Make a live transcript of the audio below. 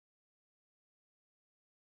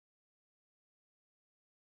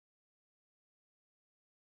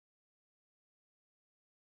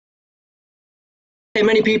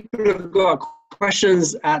Many people have got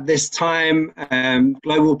questions at this time,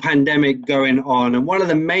 global pandemic going on. And one of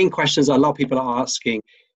the main questions a lot of people are asking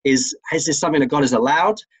is this something that God has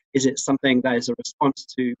allowed? Is it something that is a response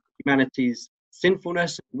to humanity's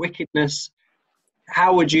sinfulness, wickedness?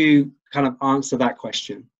 How would you kind of answer that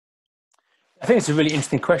question? I think it's a really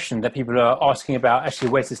interesting question that people are asking about, actually,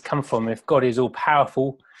 where does this come from? If God is all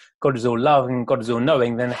powerful, God is all loving, God is all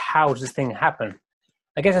knowing, then how does this thing happen?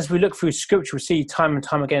 I guess as we look through scripture, we see time and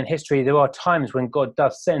time again in history, there are times when God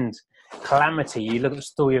does send calamity. You look at the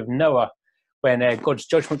story of Noah, when God's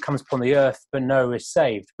judgment comes upon the earth, but Noah is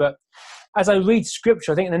saved. But as I read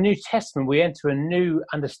scripture, I think in the New Testament, we enter a new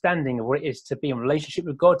understanding of what it is to be in relationship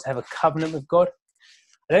with God, to have a covenant with God.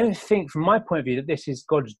 I don't think, from my point of view, that this is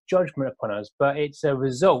God's judgment upon us, but it's a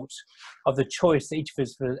result of the choice that each of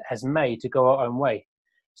us has made to go our own way.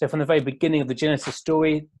 So from the very beginning of the Genesis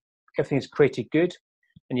story, everything is created good,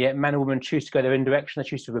 and yet man and woman choose to go their own direction. They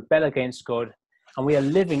choose to rebel against God, and we are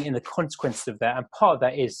living in the consequences of that. And part of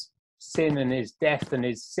that is sin and is death and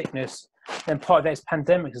is sickness, and part of that is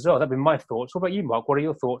pandemic as well. That'd be my thoughts. What about you, Mark? What are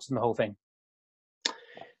your thoughts on the whole thing?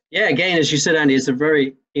 Yeah, again, as you said, Andy, it's a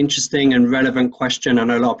very interesting and relevant question. I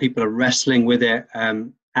know a lot of people are wrestling with it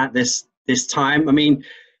at this time. I mean,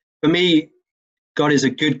 for me, God is a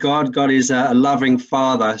good God. God is a loving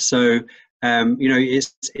Father. So,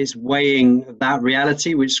 it's weighing that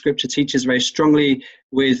reality, which Scripture teaches very strongly,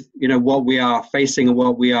 with what we are facing and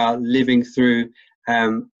what we are living through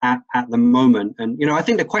at the moment. And I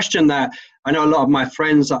think the question that I know a lot of my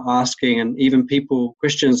friends are asking, and even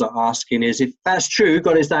Christians are asking, is if that's true,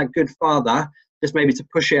 God is that good Father, just maybe to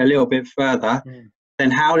push it a little bit further, then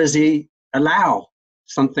how does he allow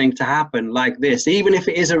something to happen like this, even if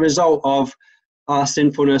it is a result of our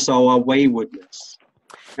sinfulness or our waywardness?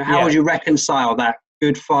 How would you reconcile that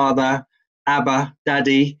good Father, Abba,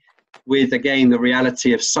 Daddy, with, again, the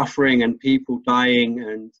reality of suffering and people dying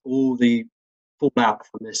and all the fallout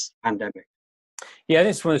from this pandemic? Yeah,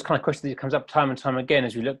 this is one of those kind of questions that comes up time and time again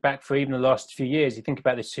as we look back for even the last few years. You think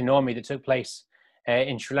about the tsunami that took place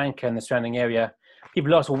in Sri Lanka and the surrounding area.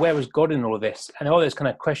 People ask, well, where was God in all of this? And all those kind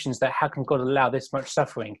of questions that how can God allow this much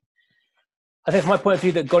suffering? I think from my point of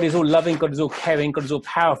view that God is all loving, God is all caring, God is all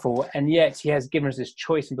powerful, and yet he has given us this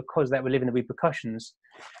choice, and because of that we're living the repercussions.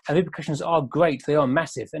 And the repercussions are great, they are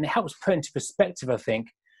massive, and it helps put into perspective, I think,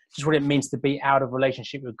 just what it means to be out of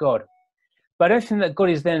relationship with God. But I don't think that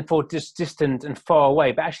God is then for distant and far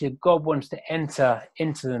away, but actually God wants to enter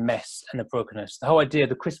into the mess and the brokenness. The whole idea of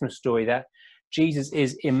the Christmas story that Jesus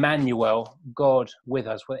is Emmanuel, God with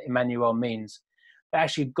us, what Emmanuel means. But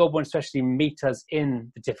actually God wants to actually meet us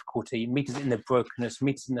in the difficulty, meet us in the brokenness,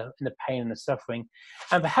 meet us in the pain and the suffering.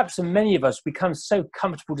 And perhaps for many of us become so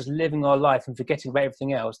comfortable just living our life and forgetting about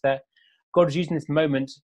everything else that God is using this moment,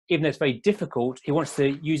 even though it's very difficult, he wants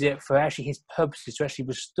to use it for actually his purposes, to actually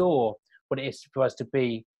restore what it is for us to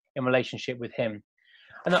be in relationship with him.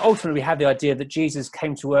 And that ultimately we have the idea that Jesus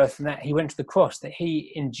came to earth and that he went to the cross, that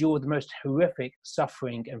he endured the most horrific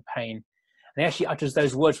suffering and pain. And he actually utters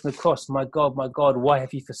those words from the cross, my God, why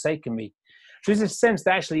have you forsaken me? So there's a sense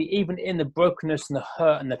that actually even in the brokenness and the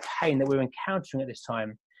hurt and the pain that we're encountering at this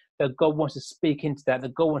time, that God wants to speak into that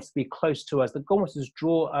God wants to be close to us, that God wants to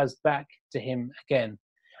draw us back to him again.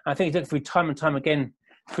 And I think if you look through time and time again,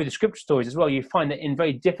 through the scripture stories as well, you find that in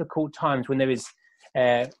very difficult times when there is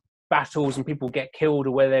battles and people get killed,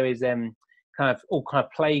 or where there is all kind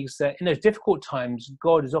of plagues, in those difficult times,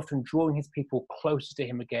 God is often drawing his people closer to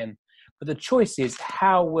him again. But the choice is,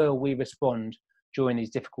 how will we respond during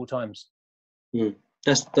these difficult times?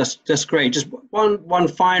 That's great. Just one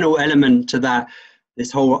final element to that,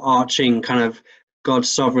 this whole arching kind of God's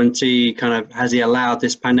sovereignty, kind of has he allowed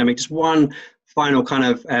this pandemic? Just one final kind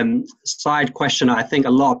of side question I think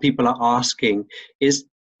a lot of people are asking is,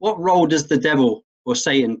 what role does the devil or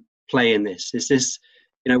Satan play in this? Is this,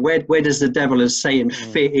 where does the devil as Satan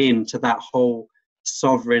fit into that whole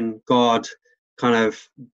sovereign God kind of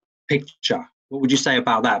picture? What would you say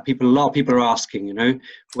about that? A lot of people are asking,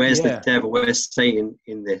 where's the devil, where's Satan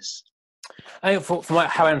in this? I think from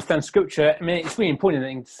how I understand scripture, I mean, it's really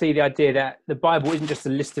important to see the idea that the Bible isn't just a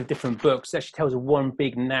list of different books. It actually tells one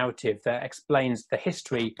big narrative that explains the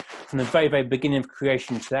history from the very, very beginning of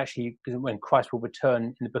creation to actually when Christ will return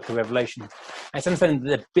in the book of Revelation. And it's understanding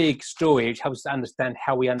the big story, which helps us to understand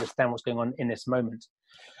how we understand what's going on in this moment.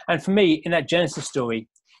 And for me, in that Genesis story,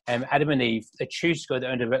 Adam and Eve, they choose to go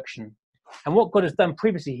their own direction. And what God has done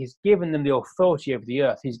previously, he's given them the authority over the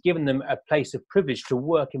earth. He's given them a place of privilege to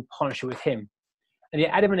work in partnership with him. And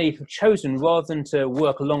yet Adam and Eve have chosen, rather than to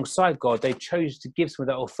work alongside God, they chose to give some of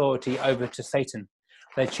that authority over to Satan,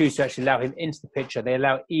 They choose to actually allow him into the picture. They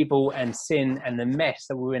allow evil and sin and the mess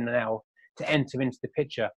that we're in now to enter into the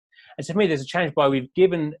picture. And so for me, there's a challenge by we've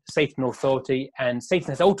given Satan authority, and Satan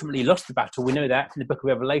has ultimately lost the battle. We know that in the book of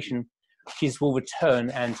Revelation. Jesus will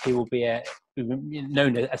return, and he will be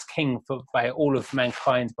known as king by all of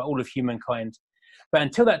mankind, by all of humankind. But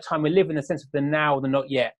until that time, we live in the sense of the now, the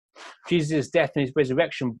not yet. Jesus' death and his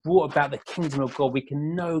resurrection brought about the kingdom of God. We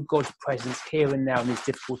can know God's presence here and now in these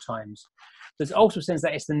difficult times. There's also a sense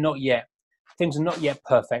that it's the not yet. Things are not yet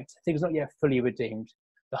perfect. Things are not yet fully redeemed.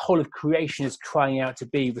 The whole of creation is crying out to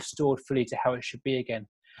be restored fully to how it should be again.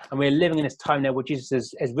 And we're living in this time now where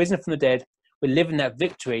Jesus has risen from the dead. We're living that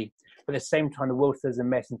victory. But at the same time, the world still is a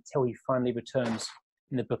mess until he finally returns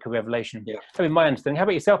in the book of Revelation. Yeah. That would be my understanding. How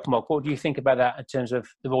about yourself, Mark? What do you think about that in terms of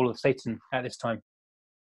the role of Satan at this time?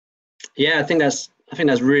 Yeah, I think that's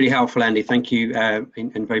really helpful, Andy. Thank you,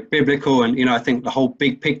 and very biblical. And I think the whole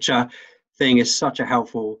big picture thing is such a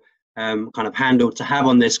helpful kind of handle to have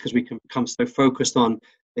on this, because we can become so focused on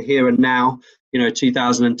the here and now,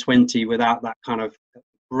 2020, without that kind of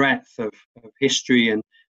breadth of history and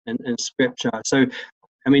scripture. So,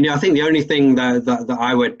 I mean, I think the only thing that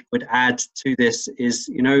I would add to this is,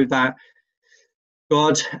 that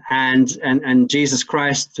God and Jesus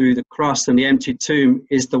Christ through the cross and the empty tomb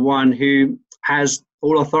is the one who has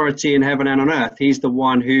all authority in heaven and on earth. He's the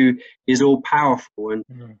one who is all powerful.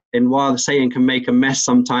 And while Satan can make a mess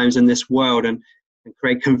sometimes in this world and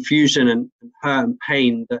create confusion and hurt and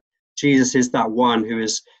pain, that Jesus is that one who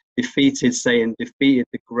has defeated Satan, defeated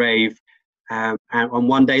the grave. And on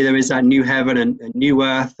one day there is that new heaven and new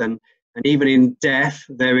earth, and even in death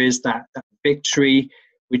there is that victory,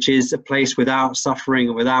 which is a place without suffering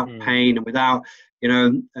and without pain and without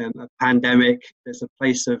a pandemic. There's a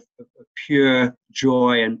place of pure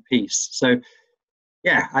joy and peace. So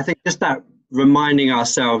yeah, I think just that reminding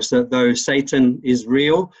ourselves that though Satan is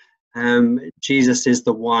real, Jesus is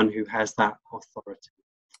the one who has that authority.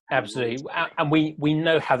 Absolutely. And we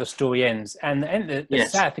know how the story ends. And the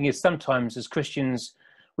sad thing is sometimes as Christians,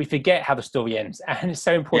 we forget how the story ends. And it's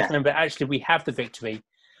so important to remember actually we have the victory.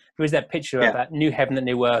 There is that picture of that new heaven and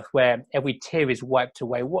new earth where every tear is wiped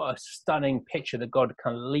away. What a stunning picture that God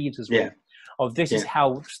kind of leaves us with. Of this is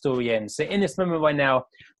how the story ends. So in this moment right now,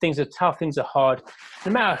 things are tough, things are hard.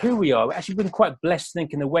 No matter who we are, we've actually been quite blessed, I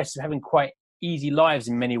think, in the West of having quite easy lives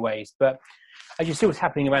in many ways. But as you see what's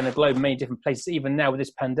happening around the globe in many different places, even now with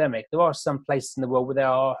this pandemic, there are some places in the world where there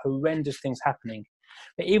are horrendous things happening.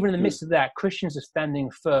 But even in the midst of that, Christians are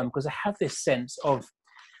standing firm because they have this sense of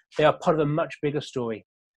they are part of a much bigger story.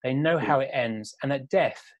 They know how it ends, and that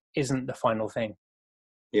death isn't the final thing.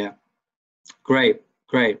 Yeah. Great.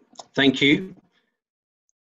 Thank you.